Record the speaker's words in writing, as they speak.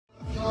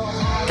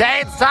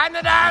Okay, it's time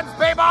to dance,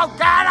 people.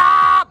 Get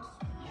up!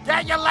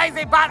 Get your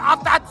lazy butt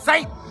off that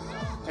seat.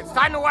 It's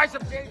time to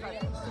worship Jesus.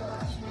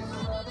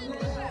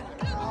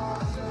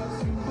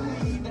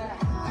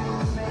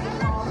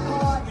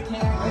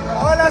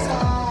 Hola,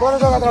 bueno,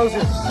 toca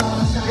traducir.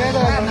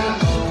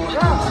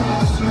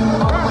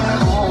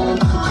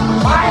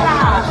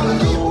 ¡Baila!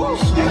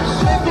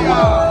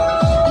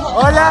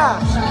 Hola.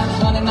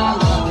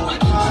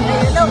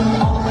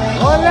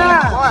 Hola.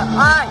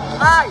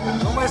 Hi.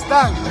 ¿Cómo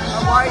están?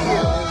 How are you?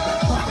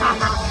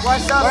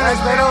 What's up?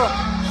 Bueno,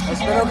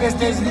 espero que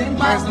estén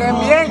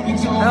bien. I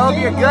hope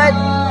you're good.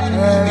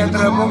 Dentro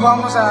de poco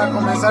vamos a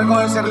comenzar con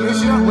el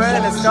servicio. We're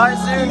gonna start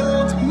soon.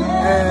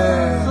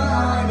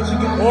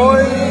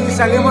 Hoy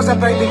salimos a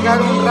practicar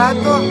un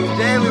rato.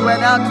 Today we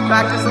went out to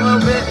practice a little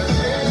bit.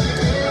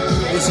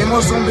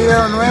 Hicimos un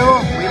video nuevo.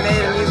 We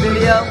made a new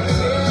video.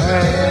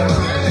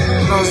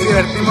 Nos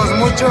divertimos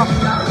mucho. We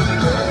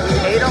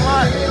ate a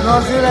lot.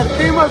 Nos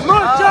divertimos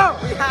mucho.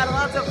 We had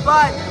lots of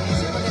fun.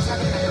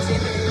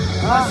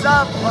 What's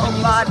up? Oh,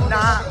 man,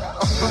 nah.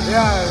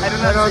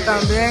 Pero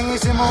también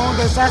hicimos un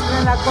desastre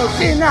en la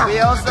cocina.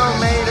 We also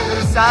made a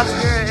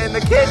disaster in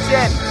the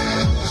kitchen.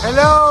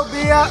 Hello,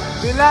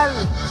 Bilal.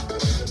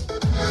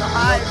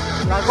 Hi.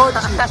 La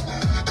Gochi.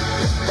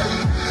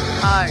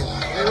 Hi.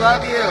 We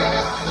love you.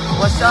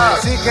 What's up?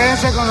 Sí,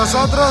 quédense con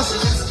nosotros.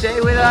 Stay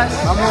with us.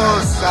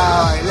 Vamos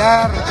a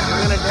bailar,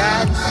 We're gonna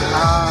dance. a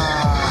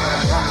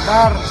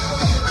cantar,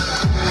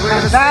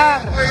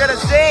 We're gonna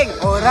sing.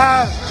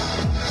 orar.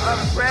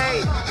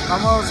 Pray.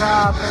 Vamos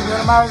a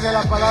aprender más de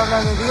la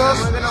palabra de Dios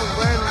We're gonna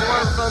learn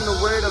more from the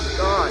Word of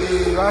God. y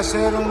va a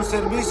ser un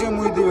servicio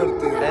muy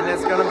divertido. And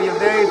it's gonna be a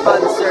very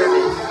fun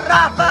service.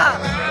 Rafa!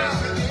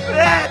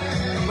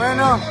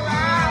 Bueno,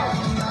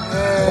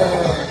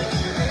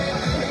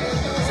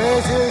 sí.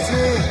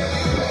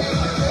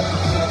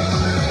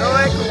 No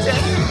escuché.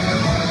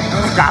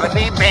 Gotta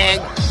be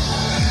big.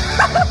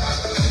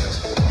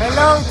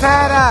 Hello,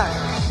 Tara.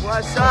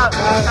 What's up,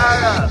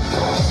 Tara?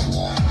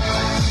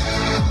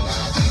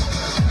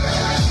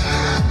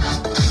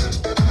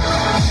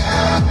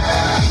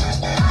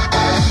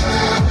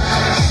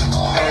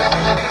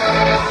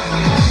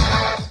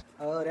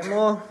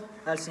 Adoremos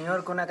al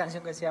Señor con una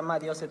canción que se llama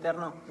Dios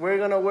Eterno. We're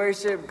gonna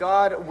worship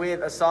God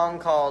with a song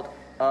called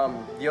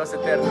Dios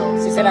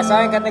Eterno. Si se la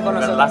saben, canten con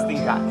nosotros.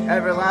 Everlasting God.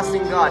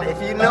 Everlasting God.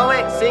 If you know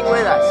it, sing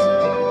with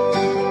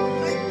us.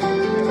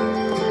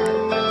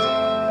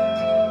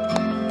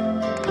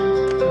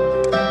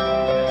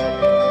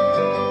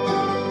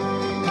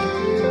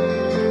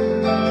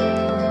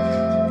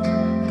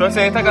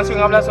 Entonces esta canción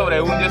habla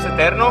sobre un Dios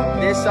eterno,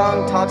 This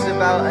song talks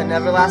about an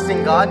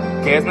everlasting God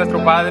que es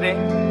nuestro Padre.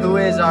 who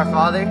is our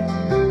Father.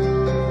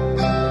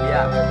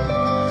 Yeah.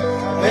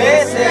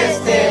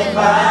 Veces te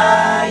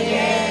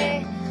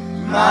fallé,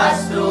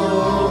 mas tú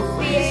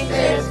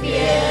fuiste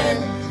fiel.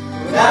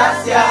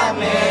 Gracia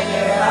me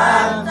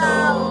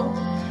levanto,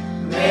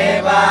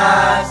 me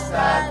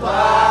basta tu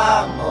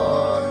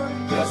amor,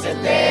 Dios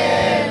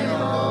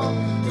eterno,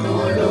 tu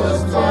luz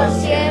por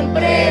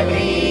siempre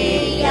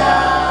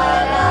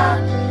brillará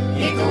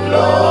y tu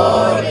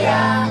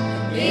gloria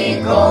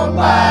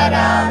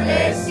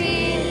incomparable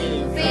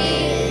sin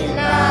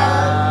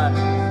final.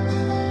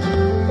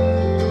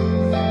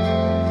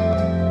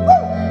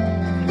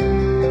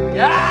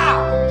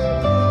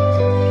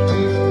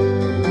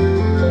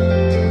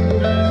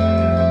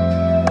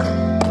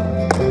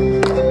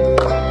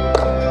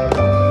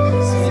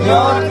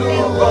 Señor, tu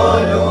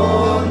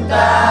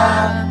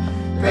voluntad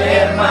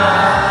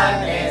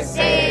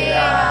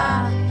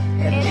permanecerá.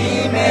 En ti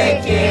me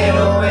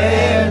quiero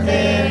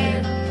perder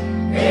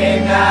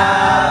en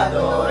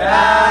adoración.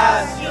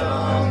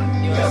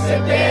 Dios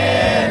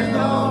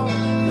eterno,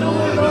 tu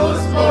luz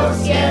por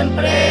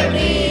siempre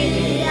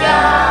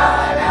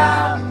brillará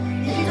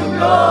y tu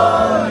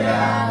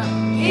gloria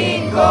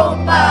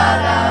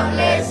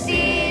incomparable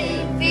sin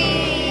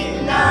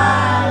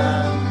final.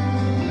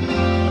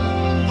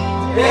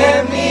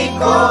 En mi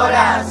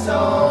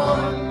corazón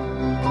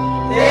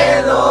te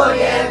doy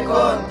el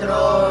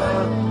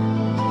control,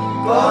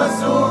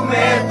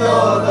 consume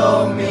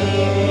todo mi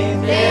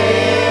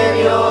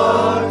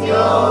interior,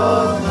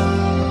 Dios.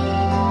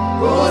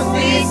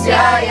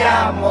 Justicia y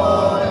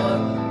amor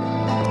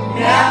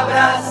me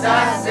abraza,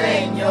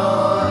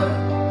 Señor.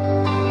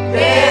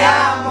 Te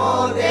amo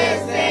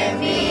desde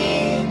mi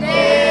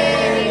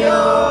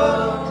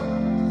interior.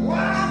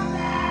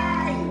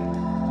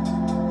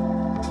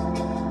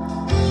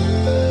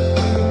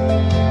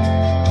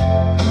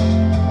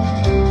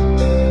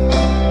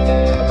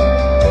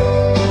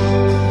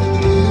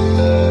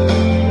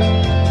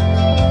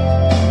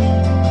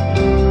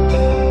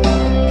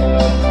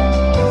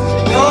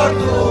 Señor,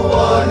 tu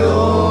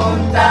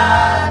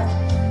voluntad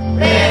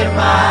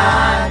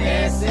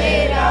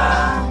permanecerá.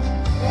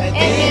 En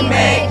ti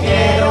me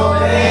quiero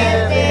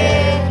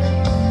perder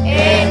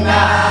en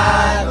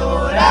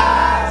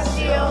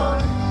adoración.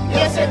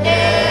 Dios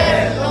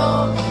eterno,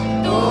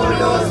 tu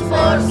luz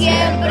por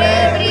siempre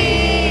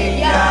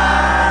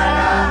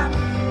brillará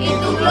y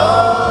tu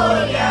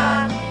gloria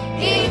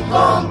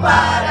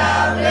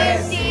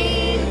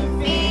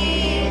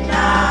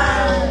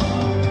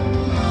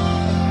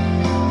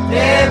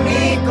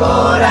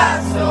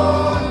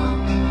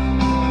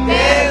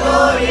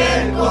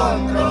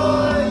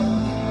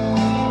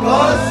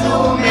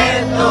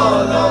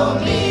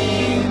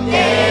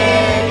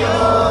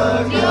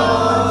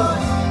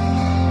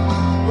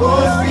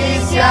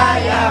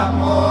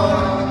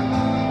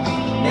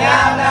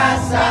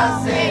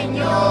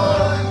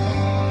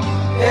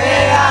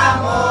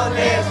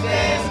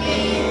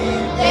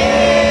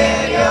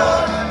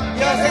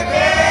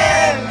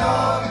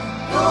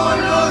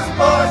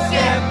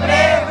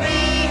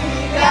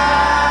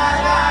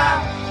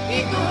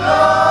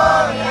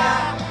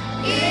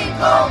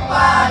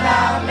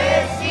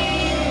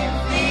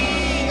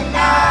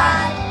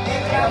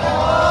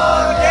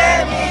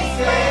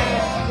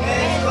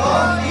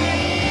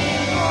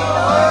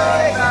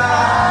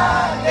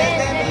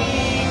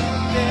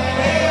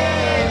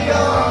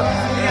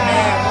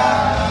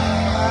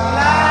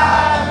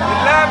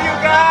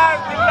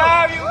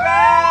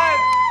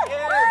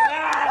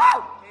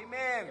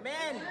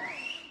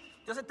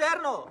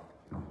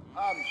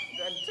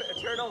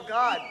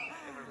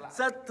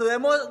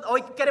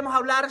Hoy queremos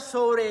hablar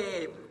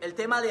sobre el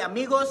tema de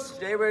amigos.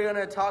 Today we're going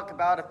to talk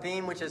about a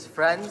theme which is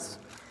friends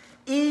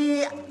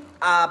Y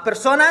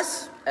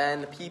personas,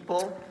 and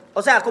people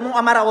o sea, cómo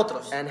amar a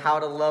otros. and how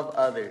to love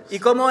others. Y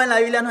cómo en la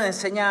Biblia nos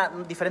enseña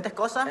diferentes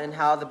cosas And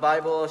how the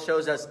Bible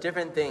shows us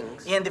different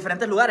things y en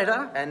diferentes lugares,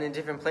 ¿verdad? and in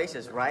different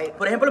places, right?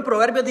 Por ejemplo, en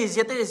Proverbios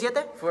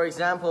 17:17 For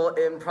example,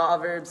 in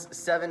Proverbs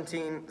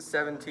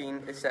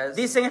 17:17 it says,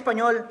 dice en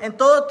español: en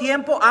todo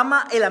tiempo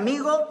ama el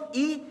amigo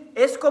y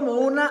es como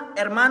un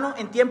hermano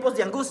en tiempos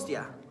de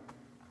angustia.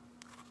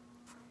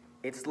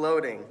 it's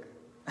loading.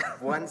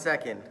 1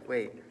 second.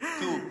 Wait.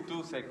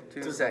 2 seconds.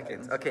 2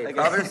 seconds. Okay,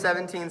 Proverbs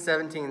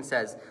 17:17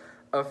 says,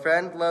 a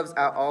friend loves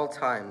at all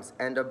times,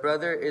 and a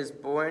brother is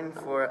born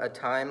for a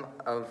time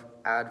of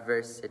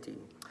adversity.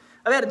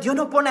 A ver, Dios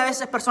nos pone a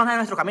veces personas en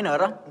nuestro camino,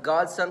 ¿verdad?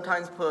 God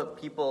sometimes put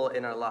people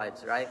in our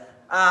lives, right?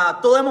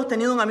 Todos hemos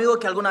tenido un amigo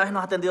que alguna vez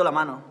nos ha tendido la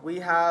mano, We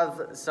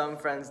have some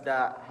friends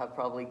that have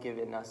probably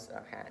given us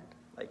a hand.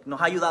 like, nos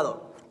ha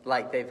ayudado.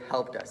 Like they've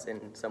helped us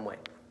in some way.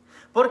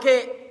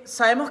 Porque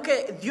sabemos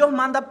que Dios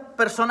manda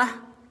personas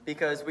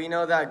Because we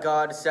know that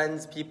God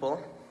sends people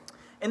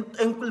en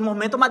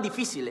momentos más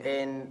difíciles.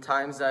 in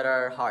times that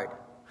are hard.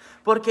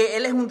 Porque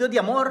Él es un Dios de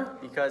amor.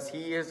 Because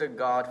He is a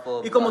God full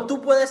of Y como love.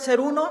 tú puedes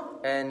ser uno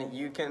And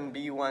you can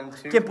be one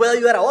too. quien puede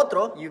ayudar a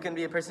otro, You can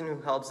be a person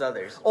who helps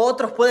others.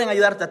 otros pueden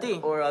ayudarte a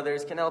ti. Or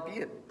others can help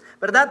you.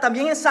 ¿Verdad?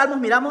 También en Salmos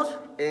miramos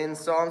In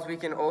Psalms we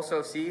can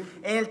also see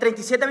en el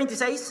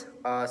 37:26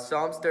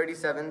 Psalms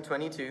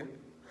 37:22.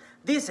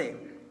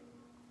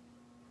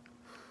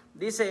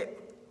 Dice,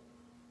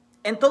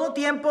 en todo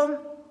tiempo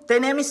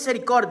ten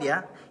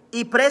misericordia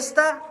y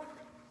presta,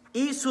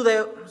 y su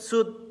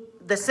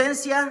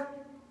descendencia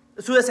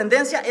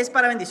es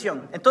para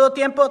bendición. En todo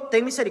tiempo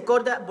ten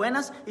misericordia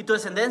buenas y tu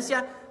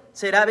descendencia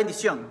será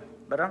bendición,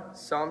 ¿verdad?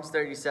 Psalms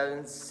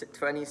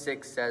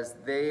 37:26 says,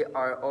 they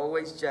are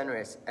always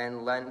generous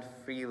and lend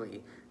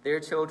freely. Their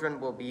children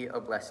will be a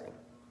blessing.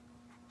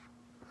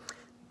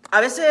 A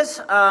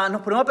veces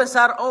nos ponemos a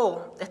pensar,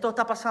 esto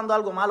está pasando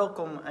algo malo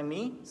en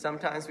mí.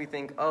 Sometimes we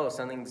think, oh,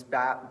 something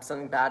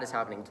bad is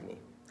happening to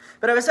me.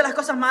 Pero a veces las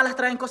cosas malas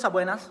traen cosas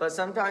buenas. But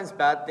sometimes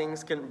bad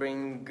things can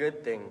bring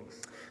good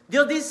things.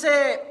 Dios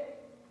dice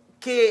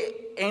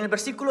que en el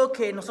versículo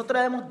que nosotros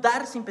debemos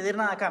dar sin pedir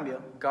nada a cambio.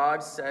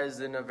 God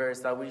says in a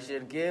verse that we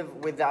should give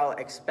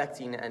without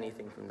expecting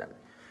anything from them.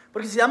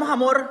 Porque si damos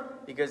amor,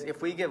 Because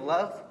if we give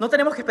love, no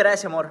tenemos que esperar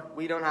ese amor.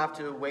 we don't have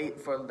to wait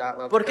for that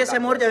love. Porque for ese that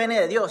amor ya blessing.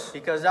 viene de Dios.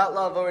 Because that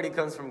love already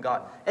comes from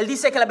God. Él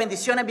dice que las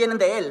bendiciones vienen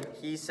de Él.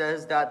 He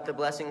says that the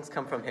blessings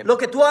come from Him. Lo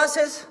que tú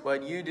haces,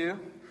 What you do,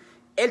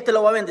 Él te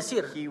lo va a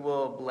bendecir. He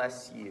will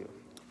bless you.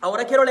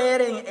 Ahora quiero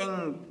leer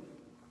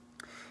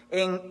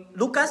en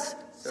Lucas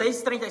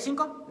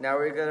 6:35. Now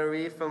we're going to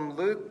read from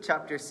Luke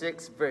chapter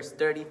 6, verse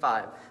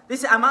 35.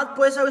 Dice, amad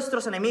pues a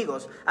vuestros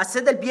enemigos,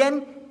 haced el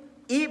bien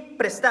y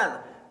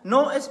prestad,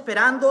 no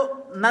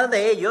esperando nada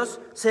de ellos,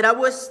 será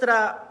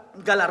vuestra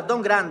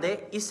galardón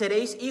grande y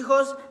seréis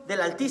hijos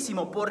del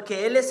Altísimo,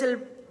 porque Él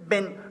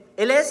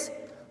es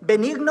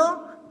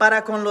benigno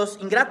para con los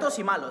ingratos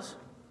y malos.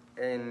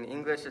 In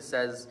English it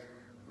says,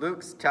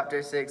 Luke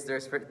chapter 6,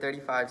 verse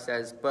 35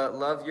 says, but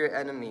love your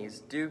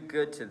enemies, do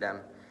good to them,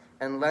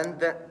 and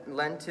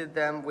lend to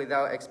them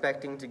without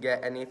expecting to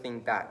get anything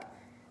back.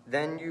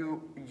 Then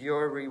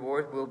your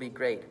reward will be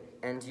great,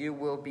 and you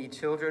will be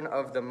children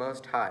of the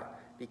Most High,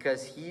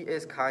 because He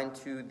is kind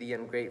to the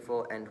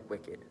ungrateful and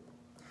wicked.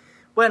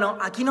 Bueno,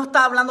 aquí no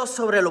está hablando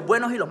sobre los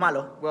buenos y los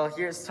malos. Well,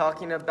 here it's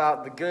talking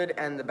about the good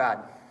and the bad.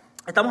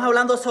 Estamos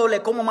hablando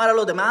sobre cómo amar a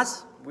los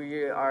demás,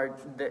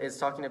 It's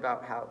talking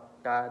about how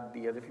bad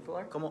the other people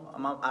are. cómo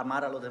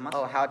amar a los demás,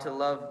 Oh, how to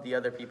love the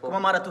other people. cómo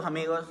amar a tus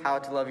amigos. How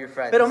to love your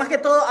friends. Pero más que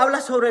todo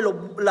habla sobre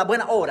la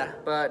buena obra.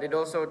 But it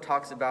also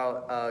talks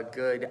about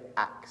good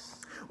acts.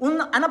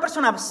 Una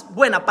persona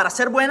buena, para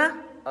ser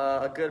buena,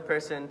 A good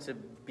person, to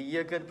be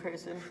a good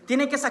person,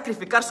 tiene que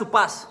sacrificar su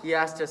paz. he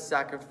has to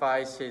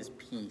sacrifice his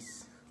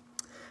peace.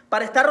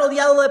 Para estar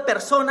rodeado de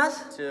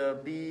personas To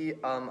be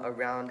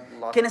around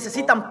lots que of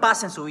necesitan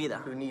paz en su vida.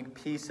 people who need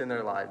peace in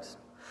their lives.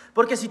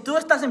 Porque si tú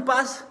estás en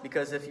paz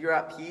Because if you're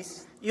at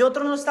peace y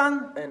otros no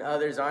están, and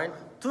others aren't,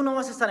 tú no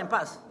vas a estar en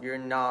paz. you're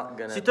not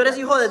gonna. Si tú eres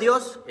hijo de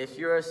Dios, If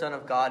you're a son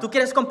of God, tú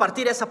quieres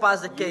compartir esa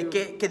paz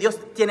que Dios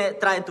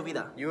trae en tu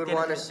vida. you would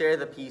want to share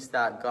the peace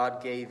that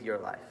God gave your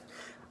life.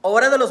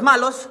 Ahora de los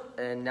malos,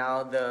 And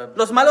now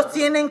los malos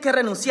tienen que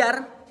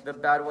renunciar the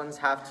bad ones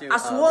have to a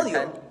su odio.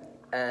 repent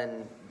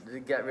and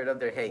get rid of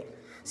their hate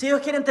si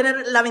ellos quieren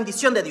tener la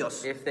bendición de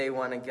Dios. if they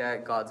want to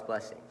get God's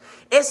blessing.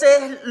 Ese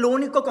es lo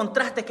único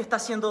contraste que está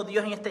haciendo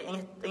Dios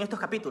en estos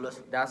capítulos.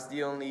 That's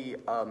the only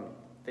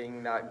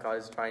thing that God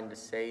is trying to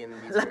say in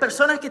these Las verses.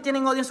 personas que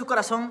tienen odio en su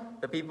corazón,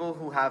 The people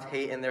who have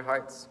hate in their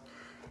hearts,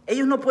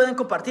 ellos no pueden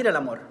compartir el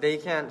amor. they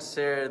can't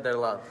share their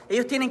love.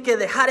 Ellos tienen que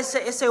dejar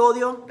ese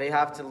odio They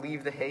have to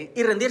leave the hate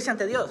y rendirse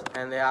ante Dios.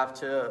 and they have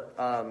to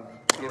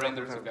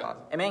Surrender to God.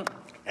 Amén.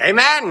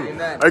 Amen.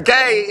 Amen.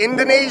 Okay,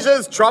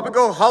 Indonesia's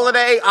tropical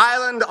holiday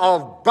island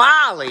of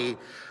Bali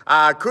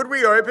could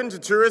reopen to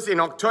tourists in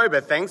October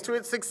thanks to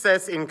its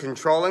success in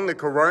controlling the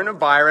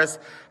coronavirus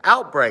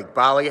outbreak.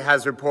 Bali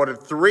has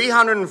reported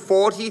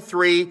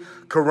 343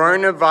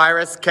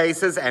 coronavirus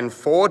cases and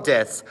 4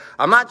 deaths,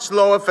 a much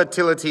lower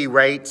fatality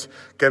rate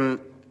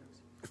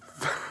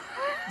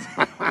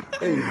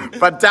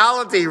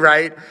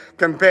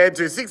compared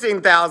to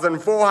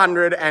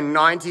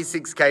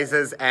 16,496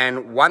 cases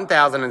and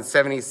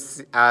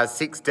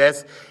 1,076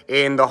 deaths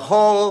in the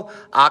whole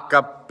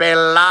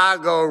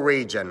Arca-pelago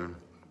region.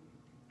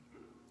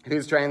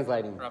 Who's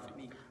translating?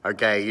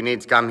 Okay, you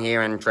need to come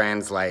here and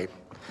translate.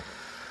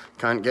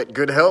 Can't get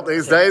good help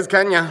these days,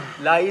 can ya?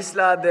 La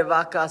isla de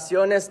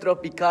vacaciones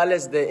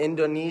tropicales de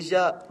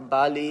Indonesia,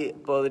 Bali,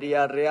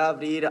 podría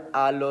reabrir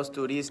a los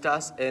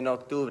turistas en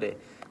octubre,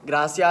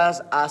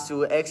 gracias a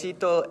su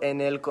éxito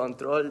en el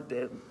control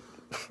de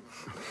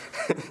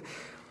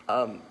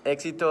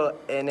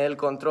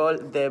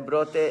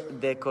brote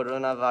de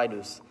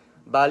coronavirus.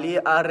 Bali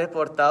ha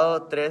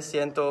reportado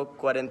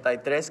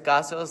 343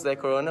 casos de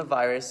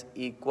coronavirus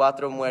y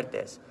 4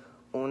 muertes,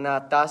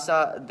 una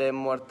tasa de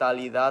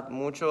mortalidad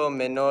mucho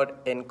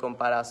menor en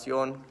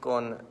comparación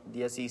con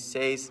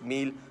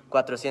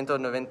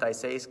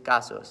 16,496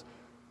 casos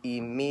y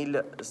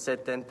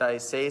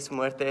 1,076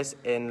 muertes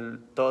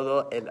en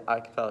todo el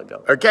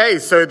archipelago. Okay,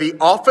 so the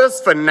Office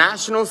for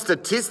National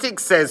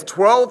Statistics says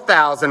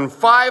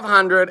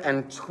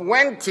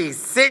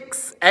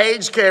 12,526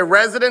 aged care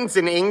residents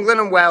in England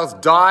and Wales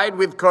died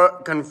with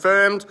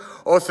confirmed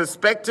or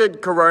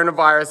suspected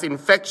coronavirus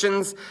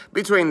infections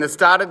between the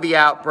start of the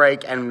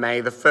outbreak and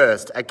May the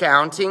 1st,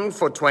 accounting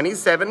for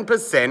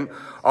 27%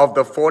 of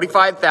the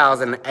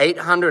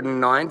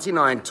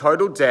 45,899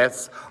 total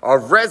deaths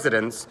of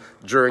residents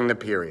during the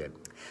period.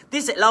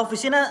 Dice, la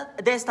Oficina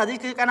de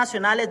Estadísticas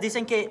Nacionales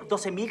dicen que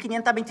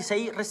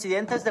 12,526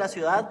 residentes de la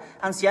ciudad,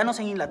 ancianos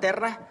en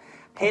Inglaterra,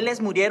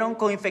 les murieron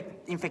con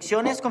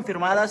infecciones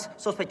confirmadas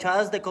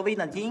sospechadas de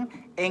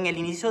COVID-19 en el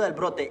inicio del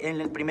brote. En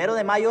el 1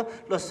 de mayo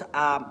los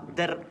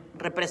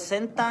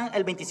representan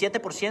el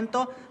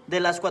 27% de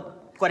las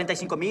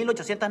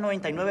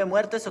 45,899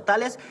 muertes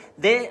totales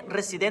de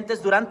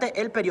residentes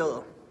durante el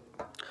periodo.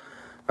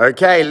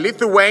 Okay,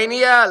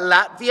 Lithuania,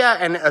 Latvia,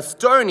 and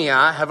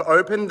Estonia have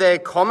opened their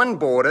common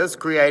borders,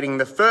 creating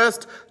the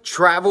first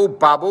travel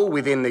bubble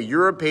within the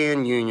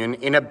European Union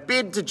in a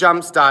bid to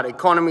jumpstart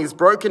economies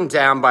broken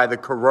down by the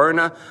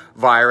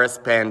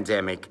coronavirus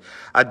pandemic.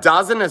 A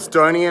dozen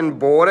Estonian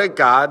border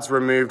guards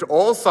removed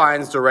all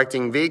signs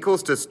directing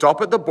vehicles to stop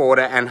at the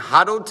border and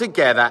huddled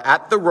together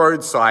at the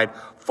roadside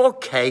for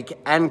cake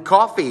and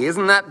coffee.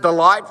 Isn't that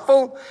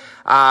delightful?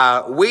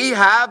 We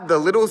have the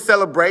little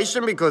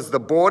celebration because the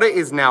border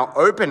is now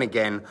open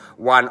again,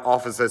 one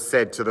officer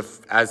said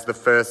as the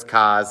first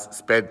cars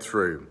sped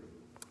through.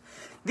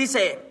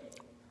 Dice,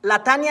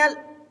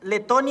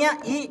 Letonia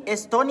y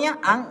Estonia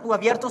han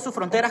abierto sus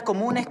fronteras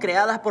comunes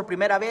creadas por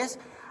primera vez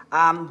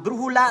a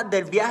brújula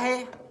del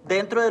viaje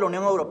dentro de la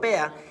Unión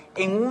Europea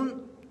en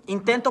un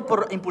intento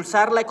por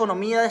impulsar la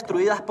economía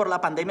destruida por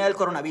la pandemia del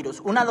coronavirus.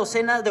 Una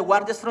docena de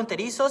guardias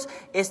fronterizos.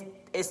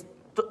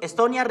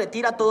 Estonia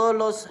retira todos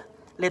los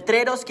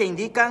letreros que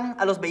indican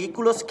a los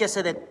vehículos que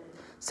se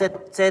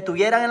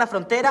detuvieran en la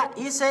frontera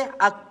y se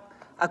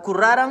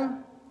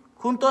acurraran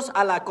juntos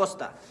a la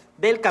costa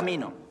del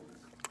camino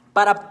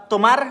para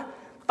tomar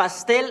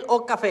pastel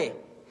o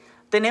café.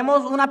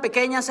 Tenemos una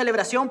pequeña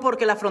celebración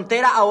porque la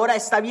frontera ahora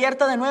está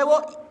abierta de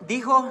nuevo,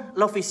 dijo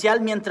la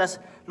oficial mientras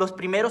los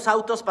primeros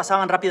autos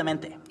pasaban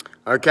rápidamente.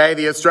 Okay,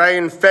 the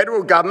Australian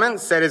federal government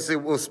said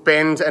it will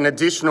spend an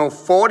additional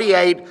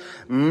 $48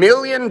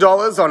 million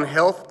on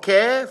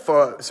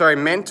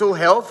mental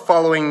health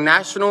following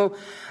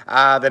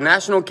the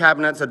National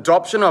Cabinet's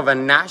adoption of a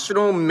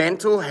National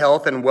Mental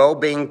Health and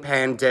Wellbeing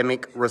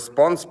Pandemic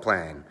Response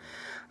Plan.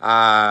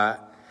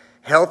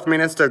 Health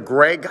Minister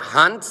Greg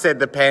Hunt said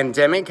the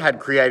pandemic had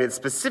created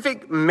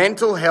specific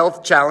mental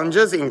health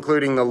challenges,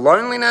 including the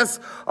loneliness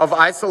of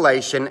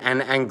isolation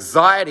and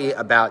anxiety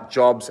about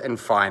jobs and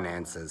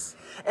finances.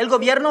 El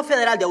gobierno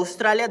federal de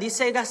Australia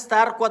dice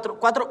gastar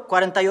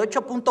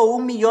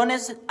 48.1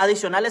 millones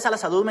adicionales a la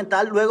salud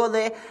mental luego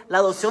de la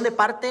adopción de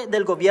parte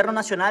del gobierno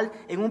nacional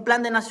en un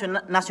plan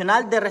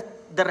nacional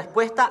de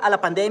respuesta a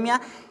la pandemia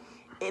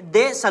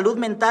de salud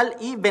mental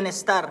y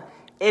bienestar.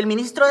 El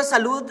ministro de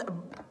Salud,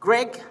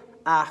 Greg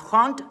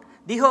Hunt,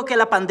 dijo que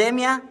la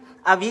pandemia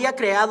había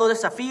creado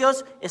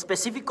desafíos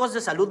específicos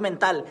de salud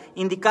mental,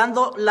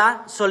 indicando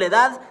la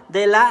soledad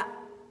del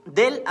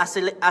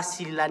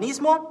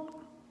aislanismo,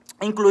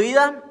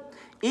 incluida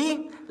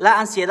y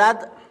la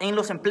ansiedad en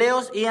los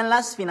empleos y en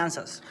las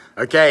finanzas.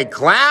 Okay,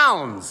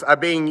 clowns are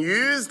being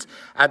used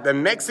at the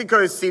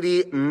Mexico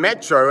City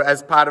Metro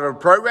as part of a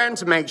program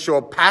to make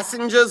sure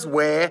passengers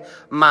wear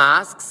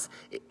masks,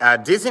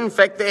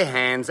 disinfect their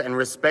hands, and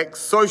respect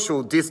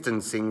social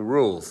distancing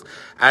rules.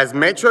 As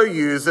Metro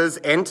users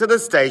enter the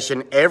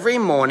station every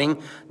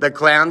morning, the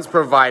clowns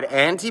provide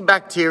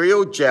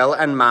antibacterial gel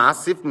and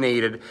masks if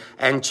needed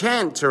and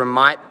chant to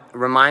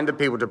remind the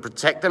people to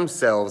protect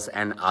themselves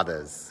and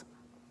others.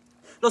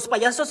 Los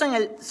payasos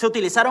se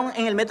utilizaron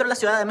en el metro de la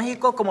Ciudad de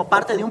México como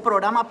parte de un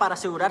programa para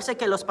asegurarse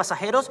que los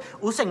pasajeros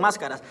usen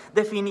máscaras,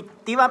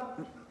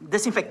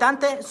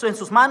 desinfectante en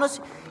sus manos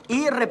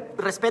y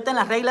respeten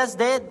las reglas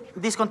de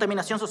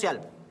descontaminación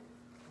social.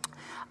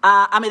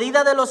 A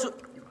medida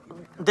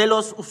de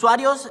los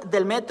usuarios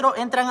del metro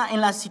entran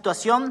en la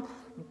situación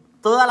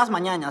todas las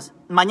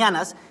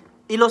mañanas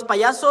y los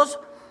payasos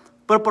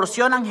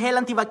proporcionan gel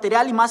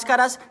antibacterial y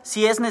máscaras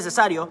si es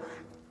necesario.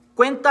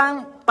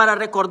 Cuentan para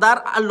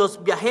recordar a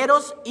los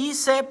viajeros y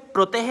se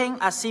protegen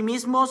a sí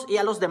mismos y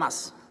a los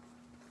demás.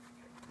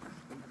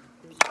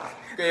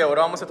 Ok,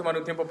 ahora vamos a tomar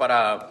un tiempo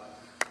para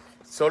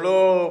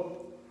solo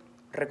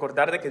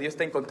recordar de que Dios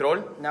está en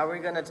control Now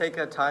we're going to take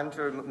a time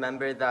to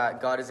remember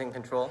that God is in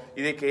control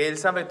y de que Él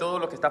sabe todo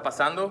lo que está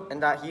pasando.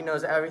 and that He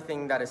knows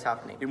everything that is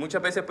happening. Y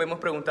muchas veces podemos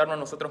preguntarnos a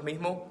nosotros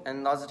mismos,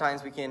 And lots of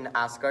times we can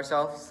ask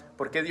ourselves,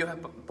 ¿por qué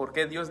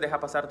Dios deja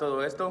pasar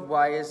todo esto?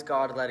 why is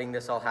God letting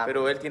this all happen?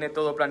 Pero Él tiene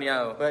todo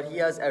planeado. But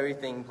He has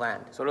everything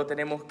planned. Solo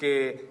tenemos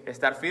que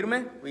estar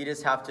firmes We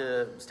just have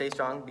to stay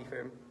strong, be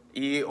firm,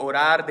 y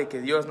orar de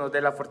que Dios nos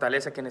dé la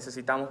fortaleza que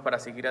necesitamos para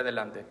seguir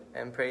adelante.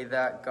 and pray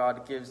that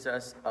God gives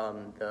us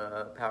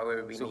the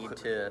power we need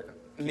to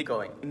keep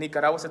going.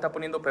 Nicaragua se está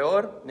poniendo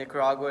peor.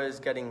 Nicaragua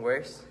is getting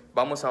worse,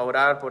 Vamos a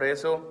orar por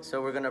eso.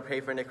 so we're going to pray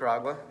for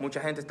Nicaragua.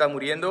 Mucha gente está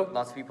muriendo.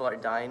 Lots of people are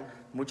dying.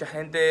 Mucha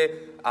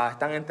gente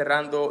están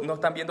enterrando, no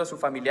están viendo a sus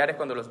familiares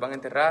cuando los van a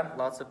enterrar.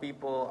 Lots of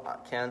people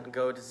can't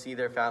go to see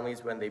their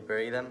families when they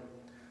bury them.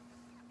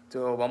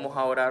 So, vamos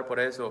a orar por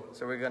eso.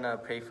 So we're going to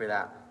pray for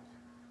that.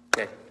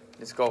 Okay,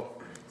 let's go.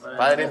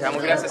 Padre, te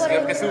damos gracias,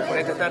 Señor Jesús, por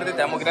esta tarde. Te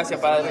damos gracias,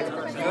 Padre.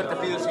 Señor, te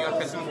pido, Señor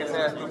Jesús, que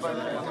seas tú,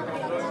 Padre.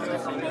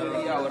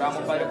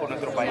 Oramos, Padre, por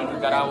nuestro país,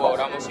 Nicaragua.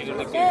 Oramos, Señor,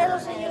 de que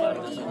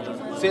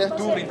seas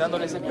tú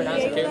brindándoles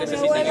esperanza que ellos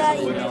necesitan en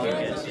su vida.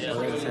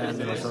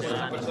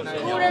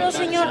 Cúbrelo,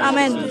 Señor.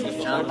 Amén.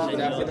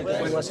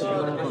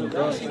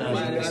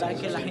 Para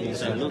que la gente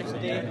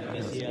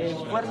esté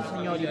fuerte,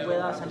 Señor, y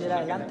pueda salir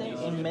adelante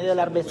en medio de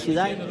la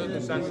adversidad.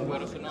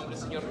 Poderoso nombre,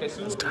 Señor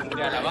Jesús.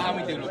 Te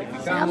alabamos y te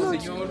glorificamos,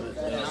 Señor.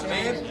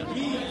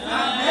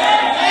 Amén.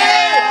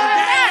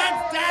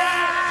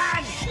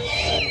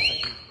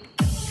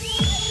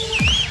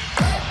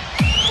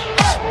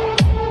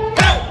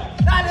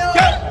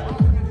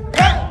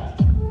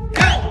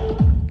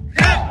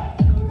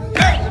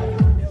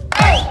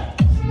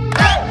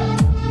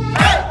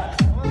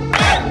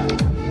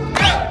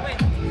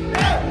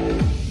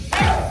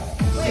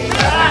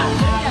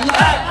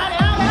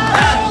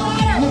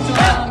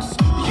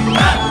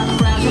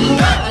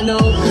 I know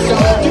it's so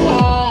too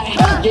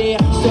high, yeah,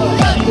 so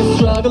she's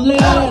struggling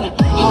hard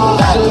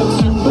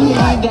to believe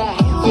that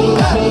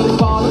things may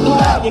fall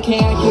apart. You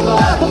can't give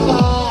up the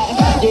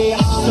fight, yeah,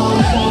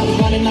 sometimes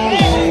running out of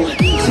road,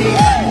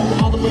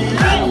 take all the way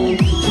down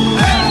to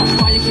how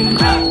far you can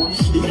go.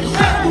 You gotta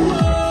show the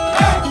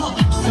world,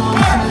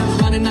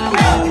 sometimes running out of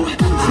road,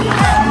 take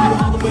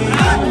all the way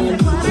down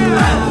to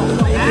how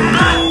far you can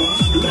go.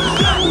 You gotta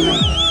show the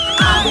world,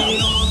 they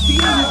don't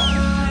feel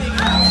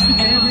right,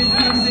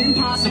 everything's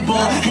impossible,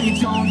 and you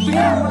don't feel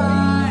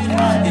right.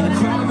 In the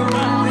crowd, go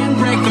out and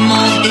break the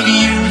mold. If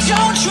you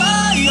don't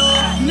try,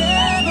 you'll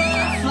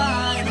never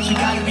fly. But you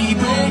gotta be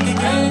brave.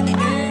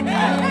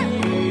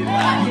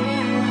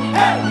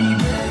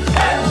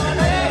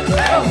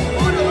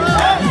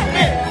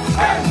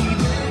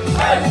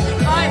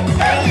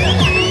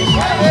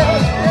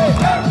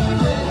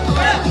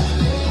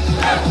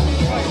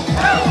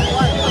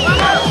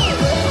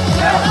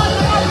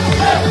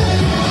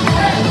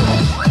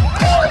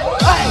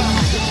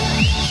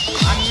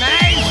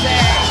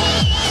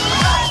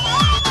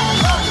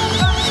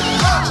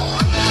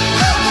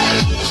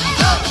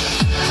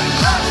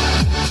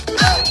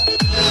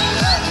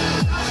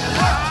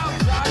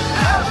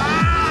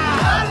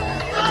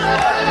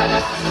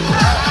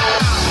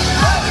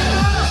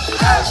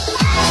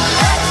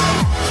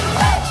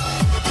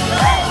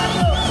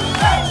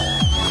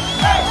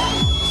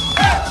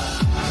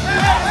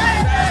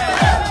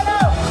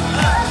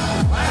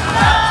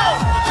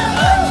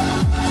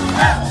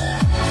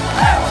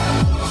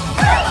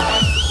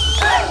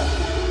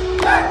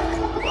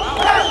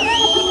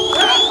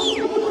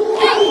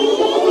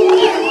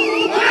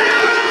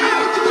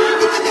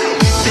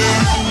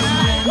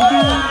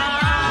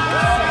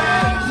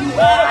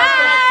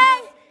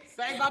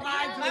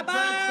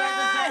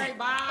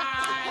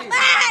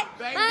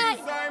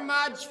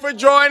 For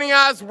joining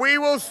us. We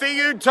will see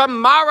you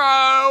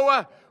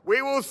tomorrow.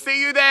 We will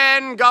see you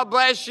then. God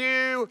bless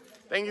you.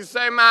 Thank you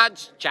so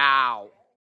much. Ciao.